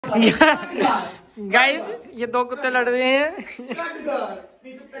Guys ये दो कुत्ते लड़ रहे हैं।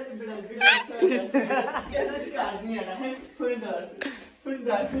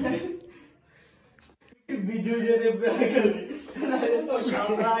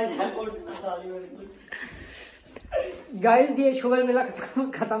 गाइस ये शुगर मेला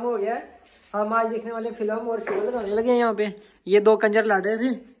खत्म हो गया है। हम आज देखने वाले फिल्म और शुगर लगाने लगे हैं यहाँ पे। ये दो कंजर लड़ रहे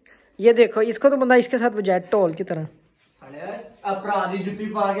थे। ये देखो इसको तो बंदा इसके साथ बजाय टोल की तरह अपराधी जुत्ती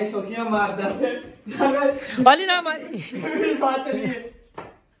पा के शोखियां मारदा वाली ना मारी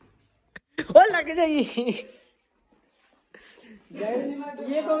ओ लग जाएगी।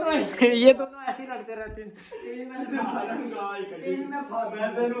 ये दोनों ऐसे ही लड़ते रहते हैं।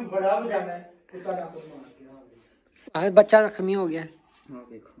 बच्चा जख्मी हो गया।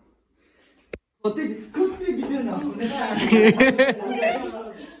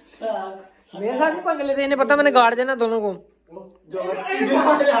 मेरे साथ भी पंगे लेते, इन्हें पता मैंने गाड़ देना दोनों को।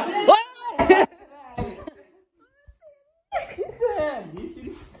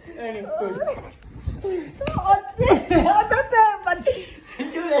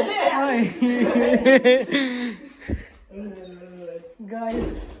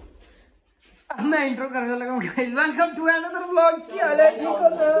 मैं इंट्रो करने लगा। Welcome to another vlog. क्या हाल है? ठीक हो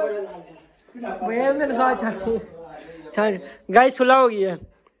सब? भैया मेरे साथ गाइस सुलह हो गई है,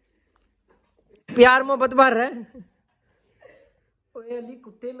 प्यार मोहब्बत भर रहा है। ओए अली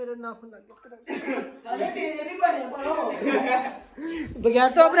कुत्ते मेरे नाखून बगैर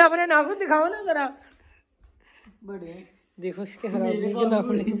तो अपने अपने नाखून दिखाओ ना जरा। बड़े देखो इसके हराम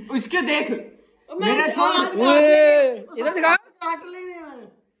नाखून उसके देख मेरे साथ इधर दिखा काट लेने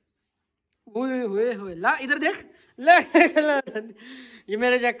हुए ला इधर देख ले ये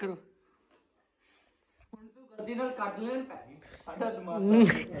मेरे चेक करो।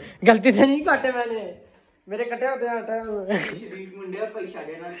 गलती से नहीं काटे मैंने, मेरे कटे होते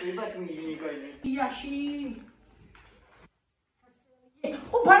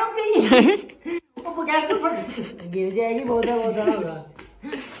गिर जाएगी। बहुत होगा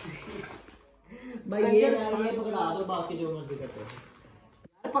भाई। ये पकड़ा दो, बाकी जो मर्जी करते हो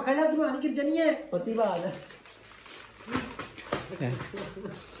पकड़ना। तुम्हारी गिर जानी है पति बात है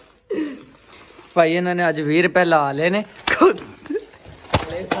भाई। इन्होंने आज 20 रुपए ला लेने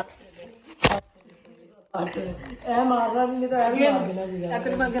मारना भी नहीं तो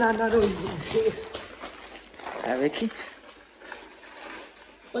देखी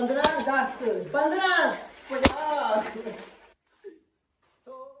 15 10 15 50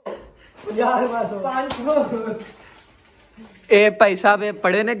 ए भाई साहब ये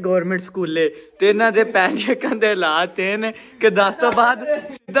पढ़े ने गवर्नमेंट स्कूले ते इन्हां दे पैसे कंदे लाते ने कि 10 तो बाद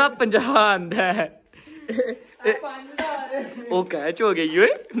सीधा 50 आंदा है। ओ कैच हो गई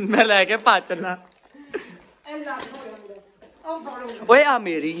ओए, मैं लेके पाचना। ओए आ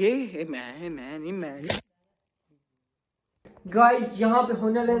मेरी ये मैं गाइस यहाँ पे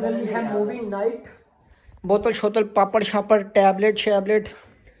होने वाली है मूवी नाइट। बोतल शोतल पापड़ शापड़ टैबलेट शैबलेट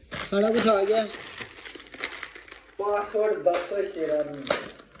सारा कुछ आ गया। पासवर्ड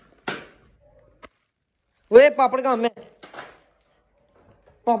वे पापड़ का हमें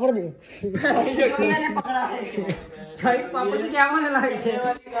पापड़ दे पकड़ा है पापड़ की क्या होने लगी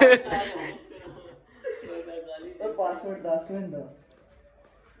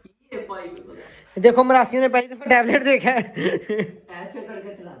देखो मरासियों ने पहली दफा टैबलेट देखा है। ऐसे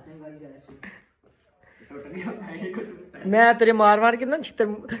करके चलाते हैं भाई। मैं तेरे मार के ना छितर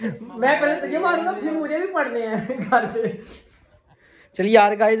मैं पहले तुझे मारूंगा फिर मुझे भी पढ़ने हैं घर पे। चलिए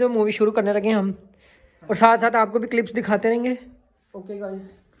यार गाइस मूवी शुरू करने लगे हम और साथ साथ आपको भी क्लिप्स दिखाते रहेंगे। ओके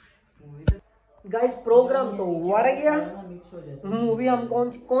गाइस प्रोग्राम तो हुआ रह गया। मूवी हम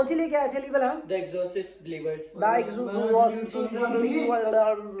कौन सी लेके आए थे भला? The Exorcist believers.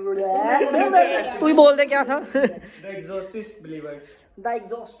 तू ही बोल दे क्या था? द एग्जॉर्सिस्ट बिलीवर्स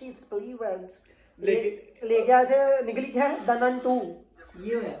लेके आए थे। निकली क्या है? The none 2।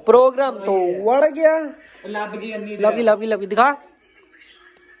 प्रोग्राम तो बढ़ गया। लवली दिखा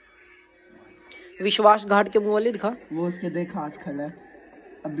विश्वास घाट के मुंह वाली दिखा। वो उसके देख हाथ खड़ा है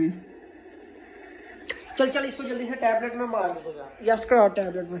अभी। चल इसको जल्दी से टैबलेट में मार दूंगा। यस करा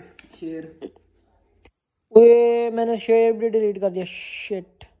टैबलेट में शेयर। ओए मैंने शेयर भी डिलीट कर दिया।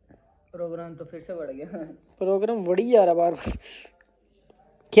 शिट प्रोग्राम तो फिर से बढ़ गया। प्रोग्राम बढ़ी जा रहा बार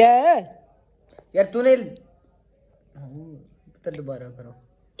क्या है यार तूने तो दोबारा करो।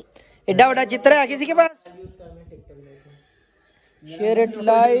 एडा बड़ा चित्र है किसी के पास? शेयर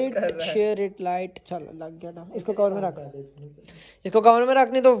इट लाइट चल लग गया ना। इसको कवर में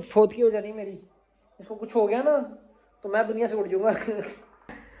रख नहीं तो फोत की हो जानी मेरी। इसको कुछ हो गया ना तो मैं दुनिया से उड़ जाऊंगा।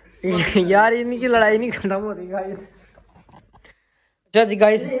 यार इनकी लड़ाई नहीं खत्म हो रही गाइस। अच्छा जी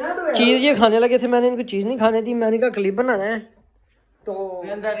गाइस, चीज ये खाने लगे थे, मैंने इनको चीज नहीं खाने दी, मैंने कहा क्लिप बनाना है तो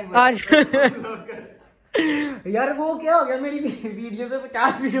आज यार वो क्या हो गया, मेरी वीडियो पे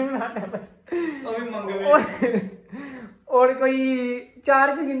 50 वीडियो बनाता और कोई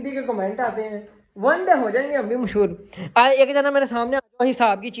 4 की गिनती के कमेंट आते हैं, वन डे हो जाएंगे हम भी मशहूर। एक जना मेरे सामने आ,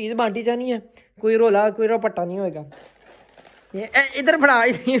 हिसाब की चीज बांटी जानी है, कोई रोला कोई रपट्टा नहीं होएगा। ये इधर फड़ा,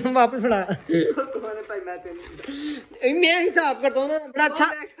 वापस फड़ा। मैं हिसाब करता हूँ ना, बड़ा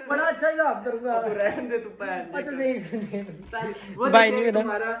अच्छा हिसाब करूंगा। अच्छा देख भाई नहीं देता,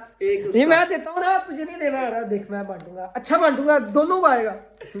 नहीं मैं देता हूँ ना, तुझे नहीं देना रहा, देख मैं बांटूंगा, अच्छा बांटूंगा, दोनों आएगा।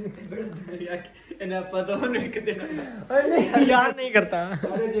 नहीं यार नहीं करता,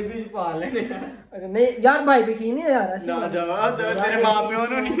 नहीं यार भाई भी की नहीं है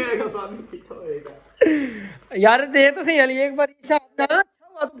यार, दे तो सही अली एक बार हिसाब ना, अच्छा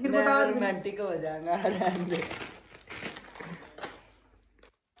हुआ तो फिर बता, रोमांटिक हो जाएगा।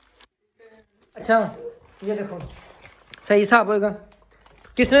 अच्छा ये देखो सही हिसाब होगा,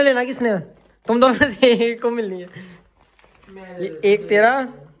 किसने लेना, किसने, तुम दोनों में से एक को मिलनी है, ये एक तेरा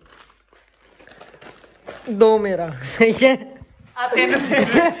 2 मेरा, सही है।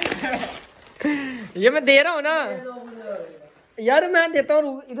 ये मैं दे रहा हूँ ना यार, मैं देता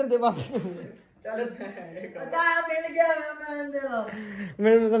हूँ, इधर दे वापस।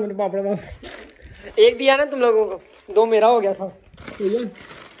 मेरे पापड़ वापस एक दिया ना तुम लोगों को, 2 मेरा हो गया था, ठीक है।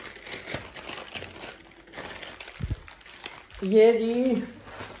 ये जी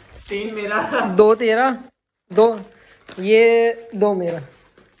 3 मेरा, 2 तेरा, 2 ये 2 मेरा,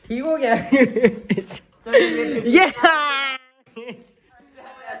 ठीक हो गया। ये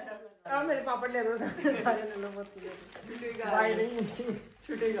मेरे पापड़ ले लो, भाई नहीं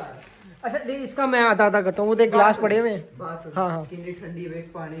छुटेगा। अच्छा देख, इसका मैं आधा करता हूँ, वो देख गिलास पड़े हुए। हाँ हाँ ठंडी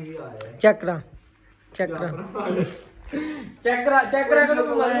पानी भी आ रहा है, चेक करा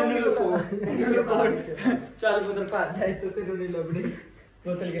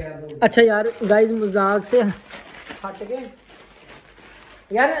अच्छा यार गाइस, मजाक से हट के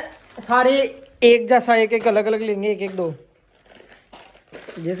यार, सारे एक जैसा, एक अलग अलग लेंगे, एक 2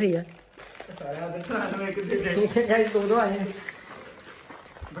 ये सही है। दो आए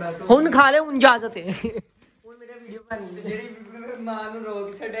हुन खा ले, उन इजाजत है। मेरे वीडियो बनी मां नु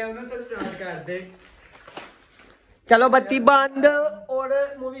रोक छड़े, उन्हें तो स्टार्ट कर दे। चलो बत्ती बंद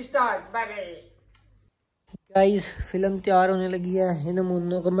और मूवी स्टार्ट। गाइस फिल्म तैयार होने लगी है, इन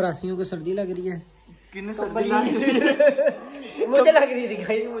नमूनों को, मरासियों को सर्दी लग रही है। किन्ने सर्दी लग रही है? मुझे लग रही थी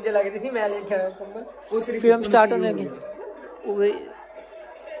गाइस, मुझे लग रही थी, मैं लेके आया कंबल। फिल्म स्टार्ट होने लगी।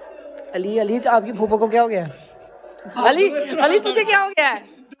 अली आपकी फूफो को क्या हो गया? अली तुझे क्या हो गया है?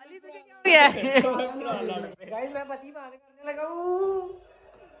 गाइस मैं पति बात करने लगा हूं।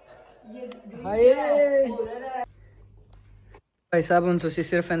 भाई साहब हम तुसी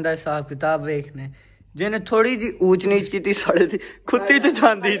सिर्फ इंदा हिसाब किताब देखने, जिन्हें थोड़ी जी ऊंच नीच की थी साढ़े थी खुद ही तो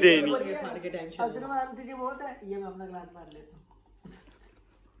जानती थे नहीं। तुझे बहुत है, ये मैं अपना ग्लास मार लेता हूं।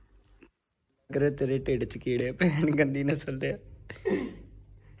 करे तेरे ढिड च कीड़े पैन, गंदी नस्ल दे।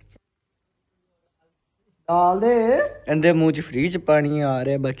 डाल दे, इंदे मुंह च फ्री च पानी आ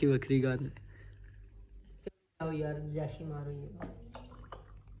रहा है, बाकी वखरी गल आओ यार जैशी मारो। ये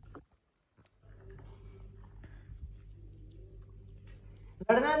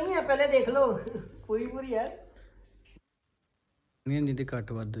लड़ना नहीं है, पहले देख लो। पूरी है नहीं दी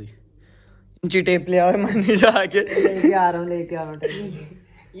कट वध हुई। इंची टेप ले आओ, मैं नहीं जाके लेके आ रहा हूं।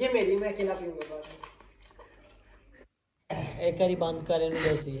 ये मेरी, मैं अकेला पीऊंगा बाद में। एक बारी बंद कर, इन्हें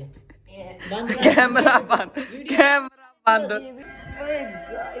जैसी है कैमरा बंद।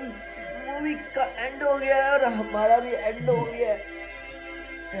 मूवी का एंड हो गया और हमारा भी एंड हो गया।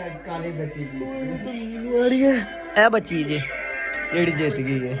 काली बच्ची है बच्ची जी, जेडी जीत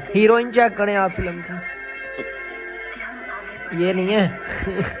गई है। हीरोइन चेक करें आप फिल्म की, ये नहीं है,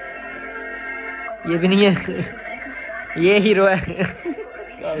 ये भी नहीं है, ये हीरो है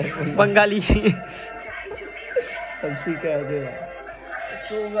बंगाली। सबसे कह दे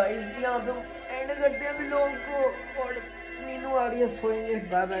तो गाइस यहाँ पे एंड करते हैं अभी लोगों को, और मीनू आ रही है, सोएंगे।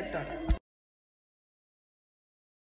 Bye bye Tata.